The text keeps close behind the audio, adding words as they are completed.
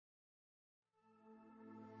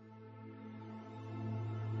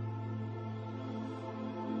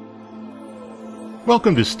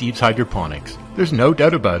Welcome to Steve's Hydroponics. There's no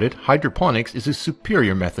doubt about it, hydroponics is a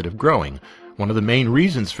superior method of growing. One of the main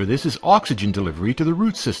reasons for this is oxygen delivery to the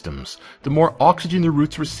root systems. The more oxygen the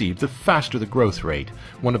roots receive, the faster the growth rate.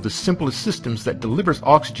 One of the simplest systems that delivers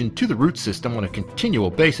oxygen to the root system on a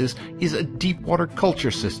continual basis is a deep water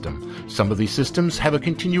culture system. Some of these systems have a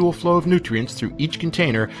continual flow of nutrients through each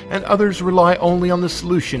container, and others rely only on the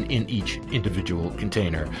solution in each individual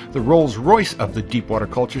container. The Rolls-Royce of the deep water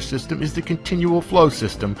culture system is the continual flow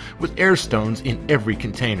system with air stones in every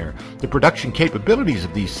container. The production capabilities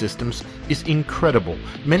of these systems is incredible.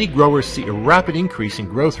 Many growers see a rapid increase in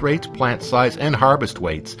growth rates, plant size, and harvest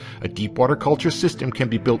weights. A deep water culture system can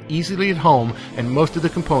be built easily at home, and most of the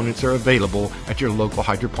components are available at your local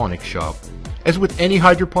hydroponic shop. As with any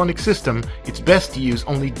hydroponic system, it's best to use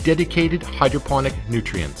only dedicated hydroponic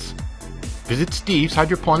nutrients. Visit Steve's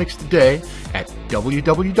Hydroponics today at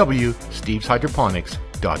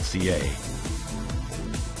www.steveshydroponics.ca.